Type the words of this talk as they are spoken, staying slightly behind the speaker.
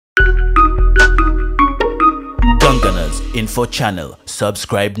Info Channel.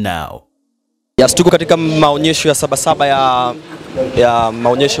 Subscribe now. Yes, tuko katika maonyesho ya Sabasaba ya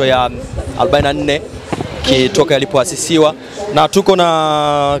maonyesho ya 44 kitoka yalipoasisiwa, na tuko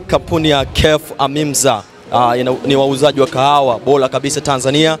na kampuni ya Amimza. Ni wauzaji wa kahawa bora kabisa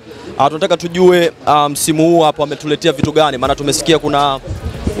Tanzania. Tunataka tujue msimu huu hapa wametuletea vitu gani, maana tumesikia kuna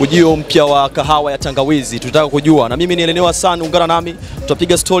ujio mpya wa kahawa ya tangawizi. Tunataka kujua, na mimi nielewa sana, ungana nami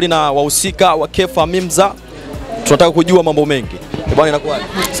tutapiga story na wahusika wa Amimza. Tunataka kujua mambo mengi. Bwana, inakuwaje?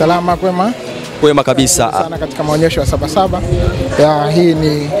 Salama, kwema? Kwema kabisa. Sana katika maonyesho ya Sabasaba. Hii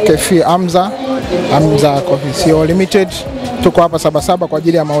ni Amimza Coffee Limited. Tuko hapa Sabasaba kwa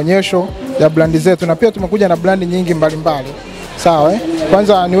ajili ya maonyesho ya brandi zetu, na pia tumekuja na brandi nyingi mbalimbali. Sawa,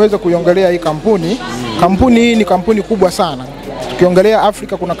 Kwanza niweze kuiongelea hii kampuni. Kampuni hii ni kampuni kubwa sana. Tukiongelea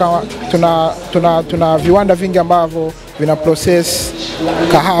Afrika tuna viwanda vingi ambavyo vina process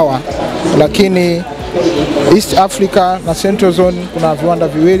kahawa, lakini East Africa na Central Zone kuna viwanda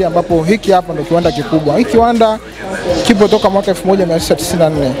viwili ambapo hiki hapa ndio kiwanda kikubwa. Hiki kiwanda kipo toka mwaka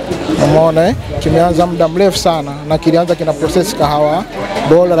 1994. Umeona, kimeanza muda mrefu sana na kilianza kina process kahawa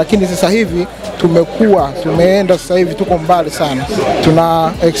bora, lakini sasa hivi tumeenda sasa hivi tuko mbali sana.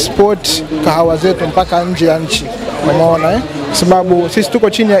 Tuna export kahawa zetu mpaka nje ya nchi. Umeona, sababu sisi tuko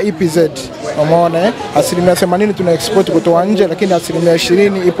chini ya EPZ. Umeona, 80% tuna export kutoa nje, lakini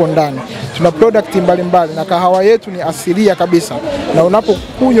 20% ipo ndani. Tuna product mbalimbali na kahawa yetu ni asilia kabisa, na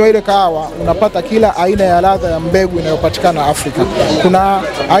unapokunywa ile kahawa unapata kila aina ya ladha ya mbegu inayopatikana Afrika. Kuna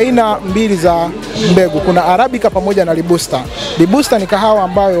aina mbili za mbegu, kuna Arabica pamoja na Robusta. Robusta ni kahawa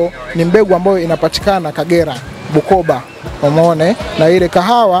ambayo ni mbegu ambayo inapatikana Kagera, Bukoba. Umeona, na ile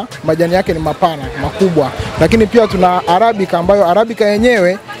kahawa majani yake ni mapana makubwa. Lakini pia tuna Arabica ambayo Arabica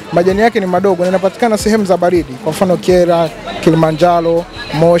yenyewe majani yake ni madogo na inapatikana sehemu za baridi, kwa mfano Kera, Kilimanjaro,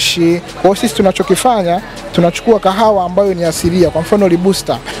 Moshi. Kwa sisi tunachokifanya, tunachukua kahawa ambayo ni asilia, kwa mfano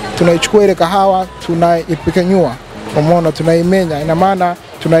Robusta, tunaichukua ile kahawa tunaipekenyua. Umeona, tunaimenya, ina maana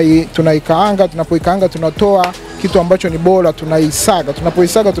tunaikaanga. Tunapoikaanga tunatoa kitu ambacho ni bora, tunaisaga.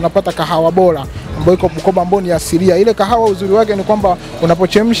 Tunapoisaga tunapata kahawa bora ambayo iko Bukoba, ambayo ni asilia. Ile kahawa uzuri wake ni kwamba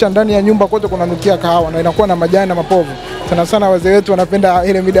unapochemsha ndani ya nyumba kote kunanukia kahawa na inakuwa na majani na mapovu. Sana wazee wetu wanapenda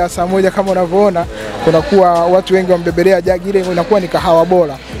ile mida ya saa moja, kama unavyoona kunakuwa watu wengi wambebelea jagi, ile inakuwa ni kahawa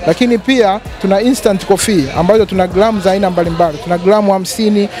bora. Lakini pia tuna instant coffee ambazo tuna gramu za aina mbalimbali. Tuna gramu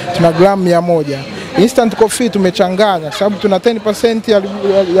 50, tuna gramu 100. Instant coffee tumechanganya sababu tuna 10%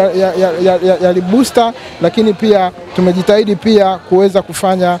 ya Robusta, lakini pia tumejitahidi pia kuweza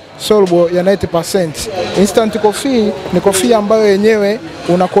kufanya soluble ya 90%. Instant coffee ni coffee ambayo yenyewe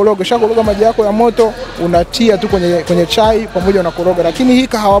unakoroga, shakoroga maji yako ya moto, unatia tu kwenye chai pamoja unakoroga. Lakini hii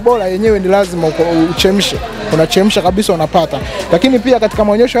kahawa bora yenyewe ni lazima uchemshe. Unachemsha kabisa unapata. Lakini pia katika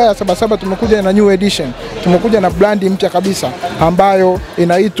maonyesho haya Sabasaba tumekuja na new edition. Tumekuja na brandi mpya kabisa ambayo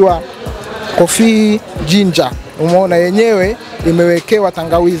inaitwa Coffee Ginger. Umeona, yenyewe imewekewa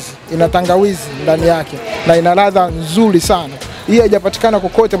tangawizi. Ina tangawizi ndani yake na ina ladha nzuri sana. Hii haijapatikana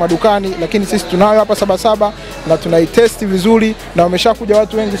kokote madukani, lakini sisi tunayo hapa Sabasaba na tunaitesti vizuri, na wameshakuja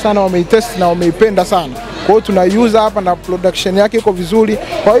watu wengi sana wameitesti na wameipenda sana. Kwa hiyo tunaiuza hapa na production yake iko vizuri.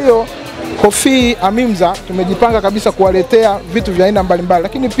 Kwa hiyo Amimza tumejipanga kabisa kuwaletea vitu vya aina mbalimbali.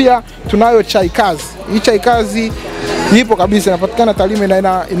 Lakini pia tunayo chai kazi. Hii chai kazi ipo kabisa, inapatikana Tarime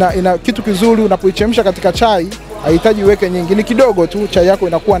na ina kitu kizuri. Unapoichemsha katika chai haihitaji uweke nyingi, ni kidogo tu, chai yako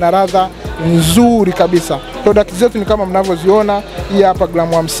inakuwa na ladha nzuri kabisa. Product zetu ni kama mnavyoziona. Hii hapa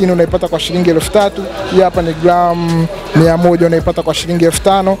gramu 50 unaipata kwa shilingi 3000. Hii hapa ni gramu 100 unaipata kwa shilingi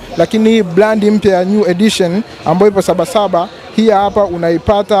 5000. Lakini hii brand mpya ya new edition ambayo ipo Sabasaba, hii hapa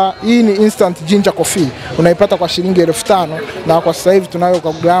unaipata, hii ni instant ginger coffee, unaipata kwa shilingi 5000, na kwa sasa hivi tunayo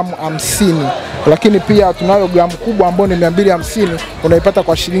kwa gramu 50. Lakini pia tunayo gramu kubwa ambayo ni 250, unaipata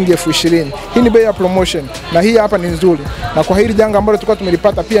kwa shilingi 20,000. Hii ni bei ya promotion na hii hapa ni nzuri. Na kwa hili janga ambalo tulikuwa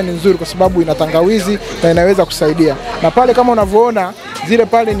tumelipata pia ni nzuri kwa sababu ina tangawizi na inaweza kusaidia. Na pale kama unavyoona zile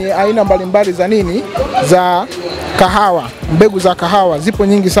pale ni aina mbalimbali za kahawa, mbegu za kahawa zipo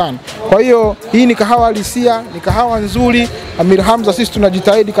nyingi sana. Kwa hiyo hii ni kahawa halisia, ni kahawa nzuri. Amimza sisi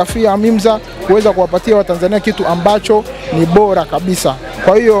tunajitahidi Amimza kuweza kuwapatia Watanzania kitu ambacho ni bora kabisa.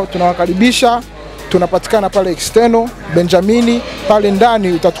 Kwa hiyo tunawakaribisha. Tunapatikana pale external Benjamini, pale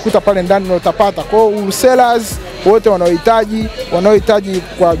ndani utatukuta pale ndani na utapata. Kwa hiyo sellers wote wanaohitaji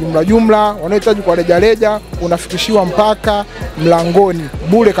kwa jumla, wanaohitaji kwa reja, unafikishiwa mpaka mlangoni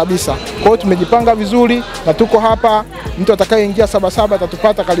bure kabisa. Kwa hiyo tumejipanga vizuri na tuko hapa. Mtu atakayeingia Sabasaba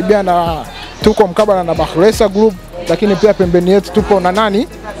atatupata karibia, na tuko mkabala na Bahresa Group, lakini pia pembeni yetu tupo na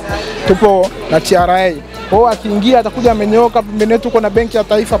tupo na TRA. Kwa hiyo akiingia atakuja amenyoka. Pembeni yetu kuna benki ya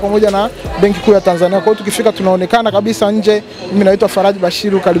taifa pamoja na benki kuu ya Tanzania. Kwa hiyo tukifika tunaonekana kabisa nje. Mimi naitwa Faraji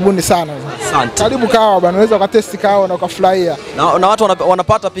Bashiru, karibuni sana. Asante. Karibu Kahawa bwana, unaweza ukatesti kahawa na ukafurahia. Na watu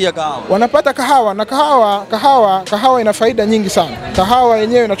wanapata pia kahawa. Wanapata kahawa na kahawa ina faida nyingi sana. Kahawa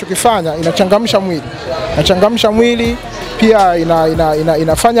yenyewe inachokifanya inachangamsha mwili. Inachangamsha mwili pia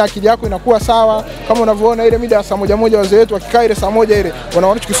inafanya akili yako inakuwa sawa. Kama unavyoona ile mida ya saa moja wazee wetu wakikaa ile saa moja ile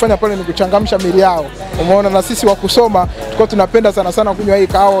wanachokifanya pale ni kuchangamsha miili yao. Umeona, na sisi wa kusoma tulikuwa tunapenda sana kunywa hii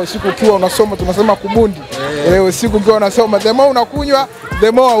kahawa usiku ukiwa unasoma, tunasema kubundi. Usiku ukiwa unasoma the more unakunywa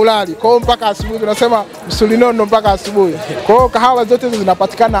the more ulali. Kwa hiyo mpaka asubuhi tunasema msulinono mpaka asubuhi. Kwa hiyo kahawa zote hizo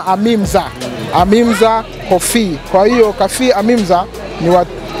zinapatikana Amimza Coffee. Kwa hiyo Coffee Amimza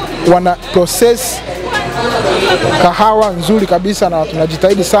ni wana process kahawa nzuri kabisa na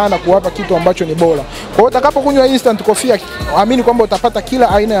tunajitahidi sana kuwapa kitu ambacho ni bora. Kwa hiyo utakapokunywa instant coffee amini kwamba utapata kila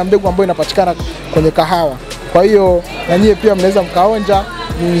aina ya mbegu ambayo inapatikana kwenye kahawa. Kwa hiyo na nyie pia mnaweza mkaonja,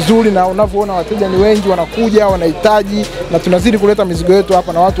 ni nzuri, na unavyoona wateja ni wengi wanakuja wanahitaji, na tunazidi kuleta mizigo yetu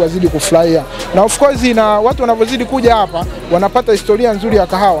hapa na watu wazidi kufurahia. Na of course na watu wanavyozidi kuja hapa wanapata historia nzuri ya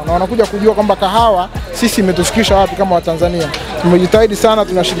kahawa na wanakuja kujua kwamba kahawa sisi imetufikisha wapi kama Watanzania. Tumejitahidi sana,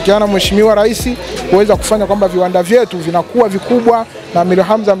 tunashirikiana na Mheshimiwa Rais kuweza kufanya kwamba viwanda vyetu vinakuwa vikubwa, na Amir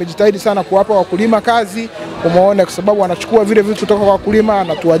Hamza amejitahidi sana kuwapa wakulima kazi. Umeona, kwa sababu wanachukua vile vitu kutoka kwa wakulima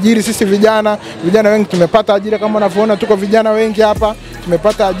na tuajiri sisi vijana wengi tumepata ajira. Kama unavyoona tuko vijana wengi hapa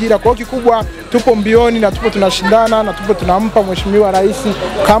tumepata ajira. Kwa hiyo kikubwa tupo mbioni na tupo tunashindana na tupo tunampa Mheshimiwa Rais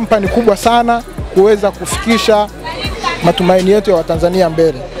kampani kubwa sana kuweza kufikisha matumaini yetu ya Watanzania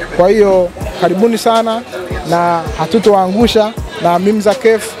mbele. Kwa hiyo karibuni sana na hatutowaangusha, na Amimza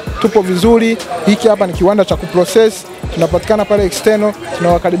Cafe tupo vizuri. Hiki hapa ni kiwanda cha kuprocess, tunapatikana pale external,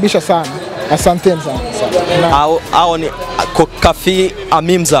 tunawakaribisha sana. Asanteni sana. Hao ni Coffee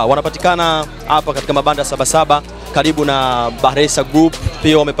Amimza, wanapatikana hapa katika mabanda Sabasaba karibu na Bahresa Group,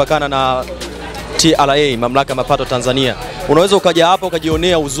 pia wamepakana na TRA, mamlaka ya mapato Tanzania. Unaweza ukaja hapa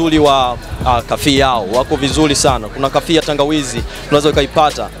ukajionea uzuri wa kafi yao, wako vizuri sana. Kuna kafi ya tangawizi unaweza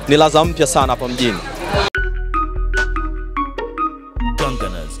ukaipata, ni ladha mpya sana hapa mjini.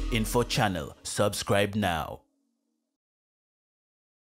 Gungunners Info Channel, subscribe now.